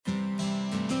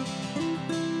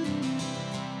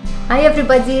Hi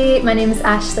everybody, my name is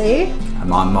Ashley.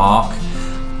 And I'm Mark,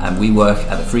 and we work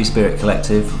at the Free Spirit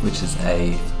Collective, which is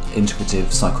a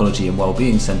integrative psychology and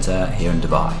wellbeing centre here in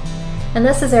Dubai. And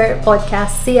this is our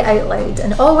podcast, Say It Out Loud,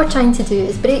 and all we're trying to do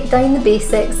is break down the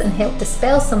basics and help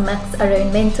dispel some myths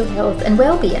around mental health and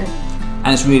wellbeing. And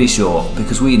it's really short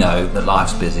because we know that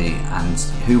life's busy and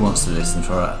who wants to listen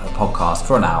for a podcast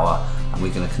for an hour, and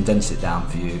we're going to condense it down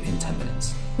for you in 10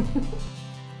 minutes.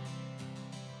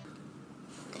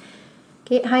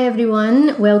 Okay, hi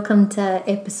everyone, welcome to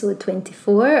episode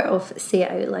 24 of Say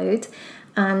It Out Loud.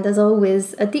 And as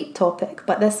always, a deep topic,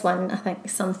 but this one I think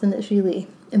is something that's really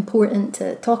important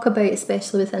to talk about,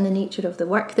 especially within the nature of the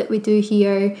work that we do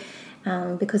here,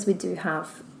 because we do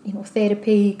have,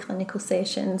 therapy, clinical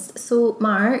sessions. So,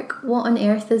 Mark, what on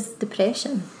earth is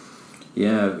depression?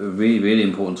 Yeah, a really, really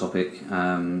important topic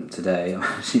today. I'm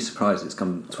actually surprised it's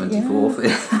come 24th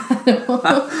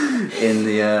in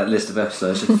the list of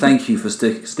episodes. So thank you for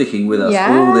sticking with us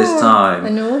all this time. I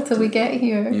know, till we get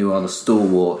here. You are the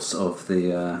stalwarts of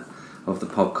the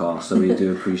podcast, so we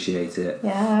do appreciate it.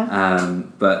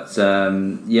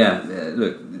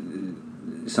 Look,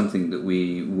 something that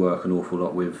we work an awful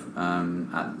lot with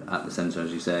at the centre,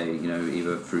 as you say,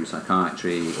 either through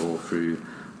psychiatry or through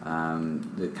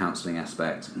the counselling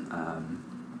aspect.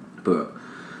 But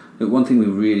one thing we're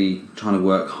really trying to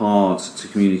work hard to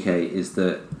communicate is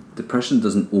that depression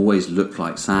doesn't always look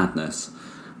like sadness.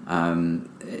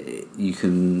 You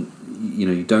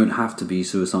don't have to be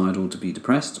suicidal to be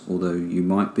depressed, although you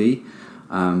might be.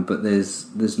 But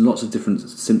there's lots of different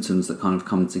symptoms that kind of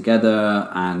come together,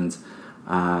 and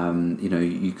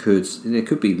there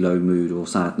could be low mood or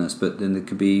sadness, but then there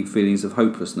could be feelings of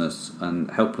hopelessness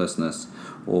and helplessness,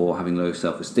 or having low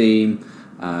self-esteem,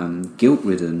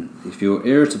 guilt-ridden. If you're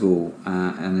irritable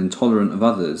and intolerant of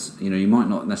others, you might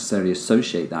not necessarily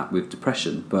associate that with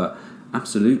depression, but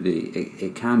absolutely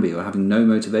it can be, or having no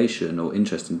motivation or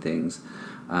interest in things,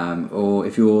 or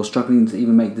if you're struggling to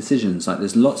even make decisions. Like,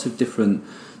 there's lots of different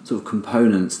sort of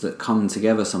components that come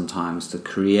together sometimes to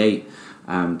create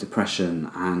depression,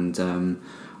 and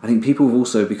I think people have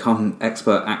also become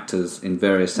expert actors in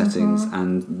various settings,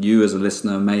 and you as a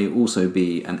listener may also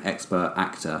be an expert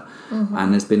actor,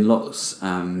 and there's been lots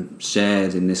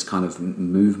shared in this kind of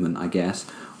movement, I guess,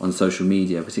 on social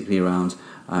media, particularly around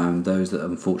those that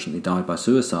unfortunately died by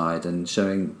suicide, and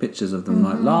showing pictures of them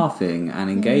like laughing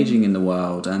and engaging in the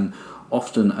world, and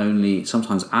often only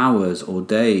sometimes hours or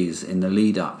days in the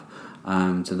lead up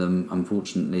to them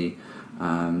unfortunately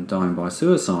dying by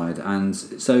suicide. And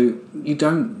so you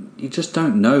just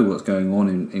don't know what's going on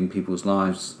in people's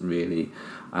lives, really,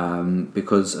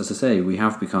 because, as I say, we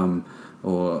have become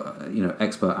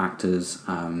expert actors,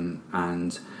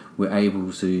 and we're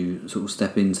able to sort of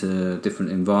step into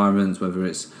different environments, whether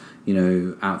it's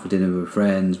out for dinner with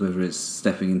friends, whether it's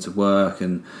stepping into work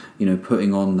and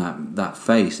putting on that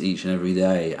face each and every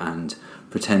day and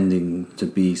pretending to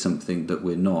be something that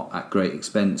we're not, at great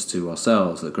expense to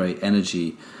ourselves, at great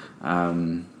energy,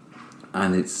 and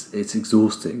it's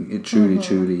exhausting. It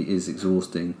truly is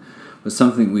exhausting. But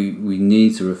something we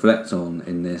need to reflect on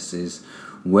in this is,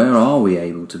 where are we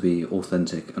able to be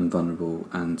authentic and vulnerable,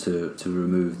 and to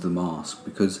remove the mask?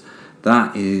 Because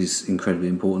that is incredibly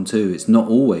important too. It's not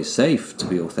always safe to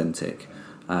be authentic.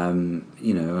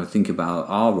 I think about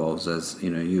our roles as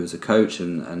you as a coach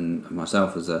and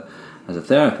myself as a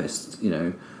therapist.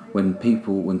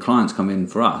 When clients come in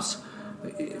for us,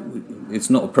 it's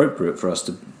not appropriate for us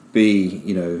to be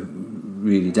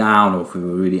really down, or if we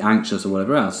were really anxious or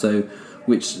whatever else. So,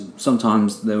 which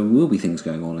sometimes there will be things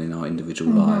going on in our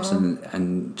individual lives,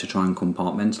 and to try and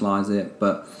compartmentalise it,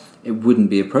 but it wouldn't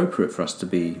be appropriate for us to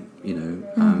be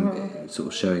sort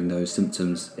of showing those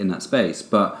symptoms in that space.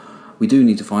 But we do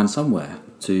need to find somewhere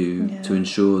to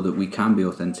ensure that we can be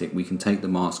authentic, we can take the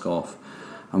mask off,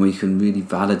 and we can really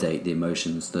validate the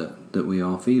emotions that we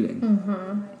are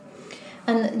feeling.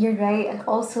 And you're right, and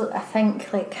also I think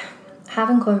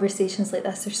having conversations like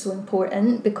this are so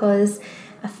important, because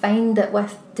I find that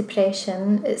with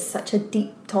depression it's such a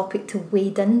deep topic to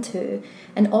wade into,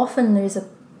 and often there's a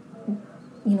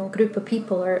group of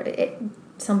people, or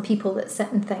some people that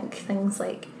sit and think things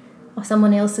like, oh,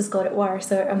 someone else has got it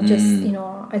worse, or I'm just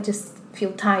I just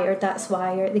feel tired, that's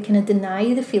why, or they kind of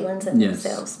deny the feelings in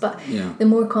themselves. But the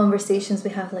more conversations we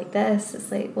have like this, it's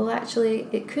like, well, actually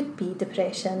it could be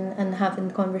depression, and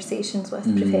having conversations with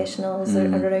professionals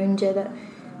around you that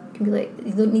can be like,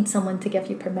 you don't need someone to give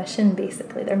you permission.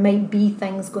 Basically, there might be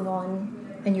things going on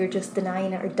and you're just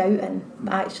denying it or doubting,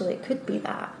 but actually it could be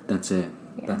that. That's it.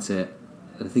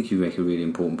 I think you make a really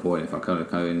important point. If I kind of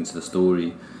go into the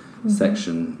story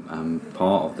section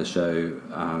part of the show,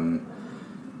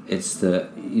 it's that,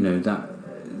 you know, that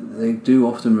they do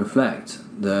often reflect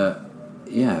that,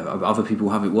 other people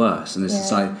have it worse, and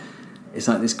it's like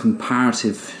this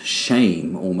comparative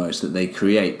shame almost that they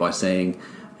create by saying,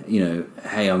 you know,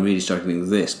 hey, I'm really struggling with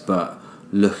this, but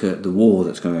look at the war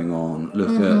that's going on, look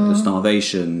at the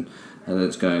starvation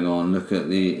that's going on, look at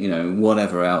the, you know,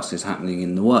 whatever else is happening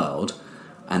in the world,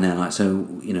 and they're like, so,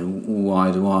 you know,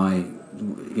 why do I,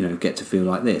 you know, get to feel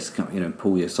like this? You know,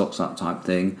 pull your socks up type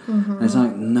thing. And it's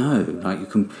like, no, like, you're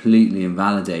completely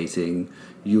invalidating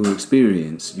your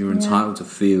experience. You're entitled to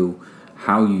feel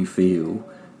how you feel,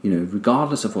 you know,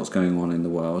 regardless of what's going on in the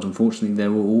world. Unfortunately,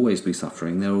 there will always be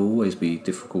suffering. There will always be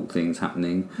difficult things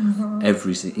happening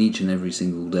each and every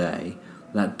single day.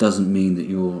 That doesn't mean that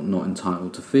you're not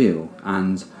entitled to feel.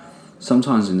 And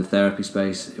sometimes in the therapy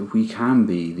space, we can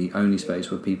be the only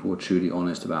space where people are truly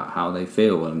honest about how they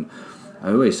feel. And I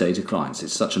always say to clients,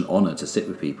 it's such an honour to sit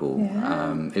with people.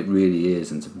 It really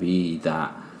is, and to be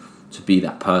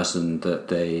that person that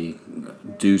they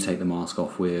do take the mask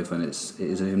off with, and it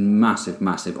is a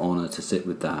massive honour to sit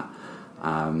with that.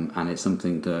 And it's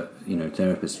something that, you know,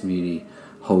 therapists really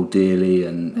hold dearly,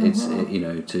 and it's, you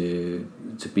know, to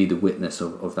be the witness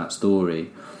of that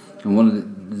story. And one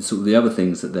of the sort of the other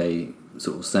things that they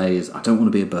sort of say is, I don't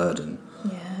want to be a burden.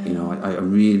 You know, I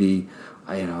really,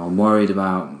 you know, I'm worried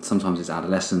about, sometimes it's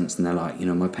adolescents, and they're like, you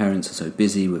know, my parents are so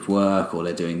busy with work, or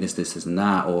they're doing this and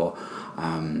that, or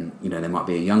you know, there might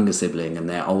be a younger sibling and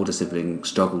their older sibling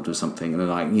struggled with something, and they're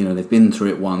like, you know, they've been through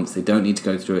it once, they don't need to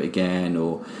go through it again.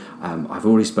 Or I've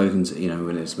already spoken to, you know,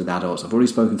 when it's with adults, I've already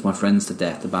spoken to my friends to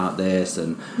death about this,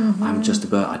 and I'm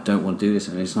just I don't want to do this.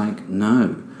 And it's like,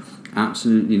 no,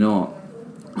 absolutely not.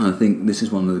 And I think this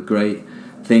is one of the great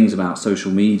things about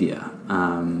social media.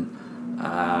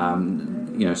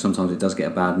 You know, sometimes it does get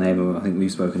a bad name, and I think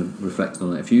we've reflected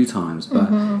on it a few times, but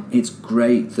it's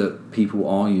great that people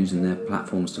are using their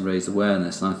platforms to raise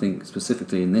awareness. And I think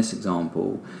specifically in this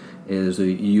example, is a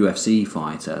UFC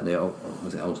fighter,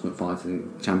 was it Ultimate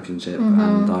Fighting Championship,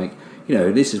 and like, you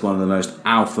know, this is one of the most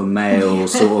alpha male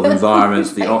sort of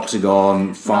environments, the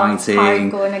octagon, fighting.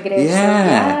 Going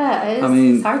aggressive. I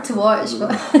mean, it's hard to watch,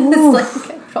 but it's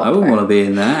like proper. I wouldn't want to be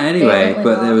in there anyway.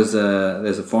 But there's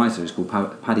a fighter who's called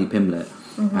Paddy Pimblett,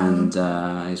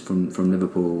 and he's from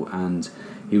Liverpool, and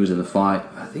he was in a fight,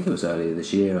 I think it was earlier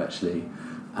this year actually,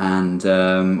 and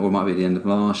or it might be at the end of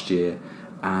last year.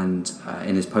 And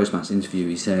in his post-match interview,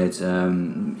 he said,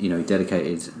 you know, he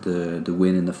dedicated the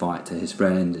win in the fight to his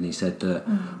friend, and he said that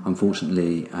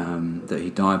unfortunately that he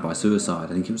died by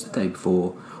suicide. I think it was the day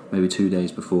before, maybe 2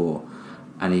 days before.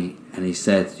 And he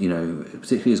said, you know,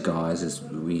 particularly as guys, as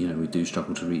we do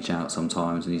struggle to reach out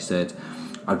sometimes. And he said,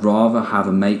 I'd rather have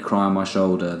a mate cry on my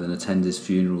shoulder than attend his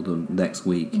funeral the next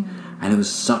week. And it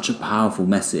was such a powerful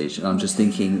message. And I'm just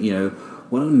thinking, you know,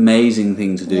 what an amazing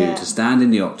thing to do, to stand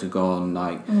in the octagon,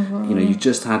 like, you know, you've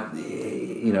just had,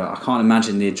 you know, I can't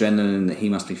imagine the adrenaline that he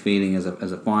must be feeling as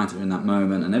a fighter in that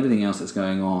moment, and everything else that's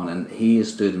going on. And he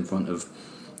has stood in front of,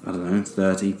 I don't know,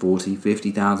 30, 40,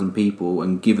 50,000 people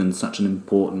and given such an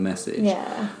important message.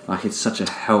 Like, it's such a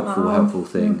helpful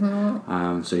thing.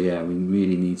 So yeah, we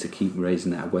really need to keep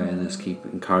raising that awareness, keep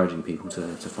encouraging people to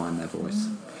find their voice.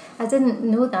 I didn't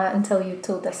know that until you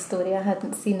told this story. I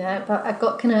hadn't seen it, but I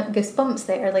got kind of goosebumps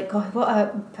there. Like, God, what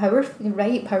a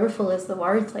powerful is the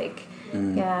word. Like,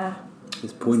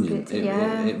 it's poignant.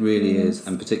 It really is,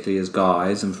 and particularly as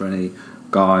guys, and for any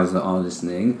guys that are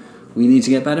listening, we need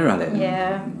to get better at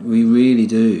it. We really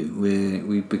do.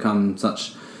 We've become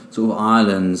such sort of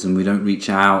islands, and we don't reach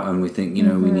out, and we think, you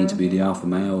know, we need to be the alpha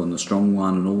male and the strong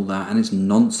one and all that, and it's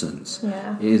nonsense.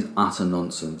 It is utter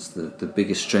nonsense. The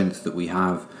biggest strength that we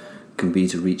have can be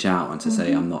to reach out and to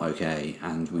say, I'm not okay,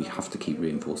 and we have to keep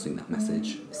reinforcing that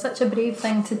message. Such a brave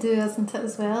thing to do, isn't it,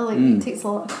 as well? Like, it takes a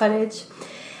lot of courage.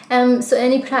 So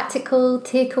any practical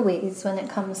takeaways when it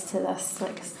comes to this?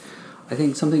 Like, I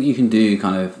think something you can do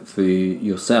kind of for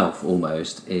yourself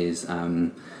almost is,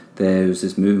 there's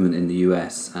this movement in the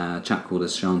US, a chap called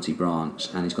Ashanti Branch,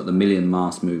 and he's got the Million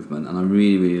Mask movement, and I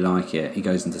really, really like it. He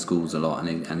goes into schools a lot,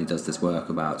 and he does this work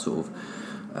about sort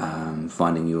of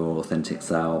finding your authentic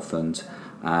self, and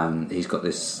he's got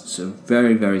this sort of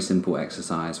very, very simple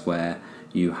exercise where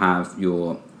you have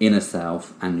your inner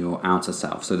self and your outer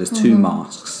self. So there's two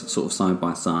masks sort of side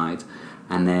by side,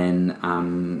 and then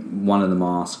one of the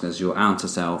masks as your outer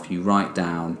self, you write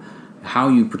down how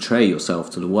you portray yourself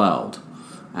to the world.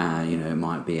 You know, it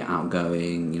might be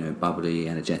outgoing, you know, bubbly,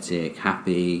 energetic,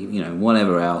 happy, you know,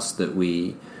 whatever else that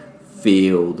we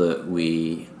feel that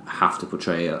we have to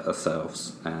portray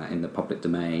ourselves in the public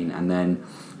domain. And then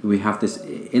we have this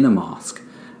inner mask,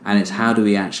 and it's how do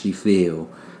we actually feel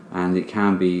and it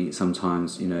can be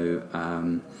sometimes, I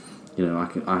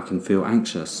can feel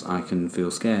anxious, I can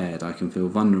feel scared, I can feel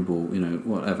vulnerable,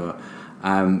 whatever.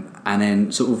 And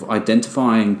then sort of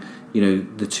identifying,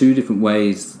 the two different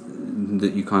ways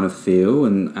that you kind of feel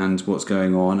and what's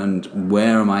going on, and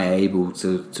where am I able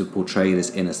to portray this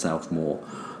inner self more?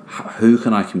 Who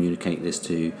can I communicate this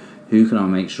to? Who can I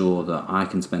make sure that I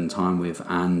can spend time with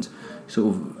and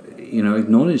sort of,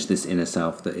 acknowledge this inner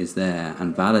self that is there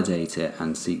and validate it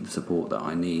and seek the support that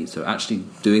I need. So actually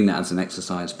doing that as an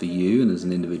exercise for you and as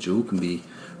an individual can be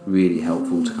really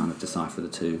helpful to kind of decipher the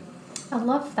two. I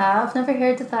love that. I've never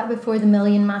heard of that before, the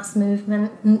Million Masks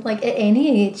movement. Like at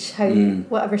any age,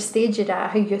 whatever stage you're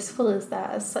at, how useful is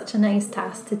that? It's such a nice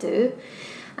task to do.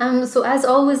 So as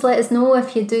always, let us know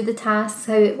if you do the tasks,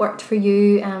 how it worked for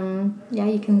you.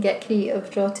 You can get creative,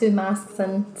 draw 2 masks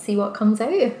and see what comes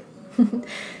out.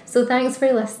 So thanks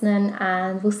for listening,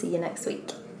 and we'll see you next week.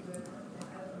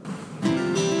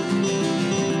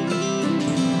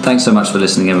 Thanks so much for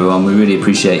listening, everyone. We really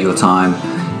appreciate your time.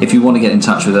 If you want to get in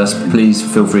touch with us, please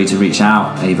feel free to reach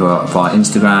out either via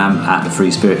Instagram at The Free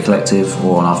Spirit Collective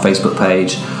or on our Facebook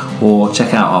page, or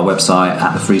check out our website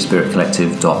at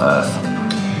thefreespiritcollective.earth.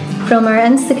 From our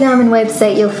Instagram and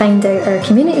website, you'll find out our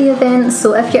community events.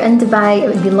 So if you're in Dubai, it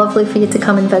would be lovely for you to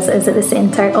come and visit us at the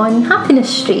centre on Happiness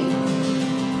Street.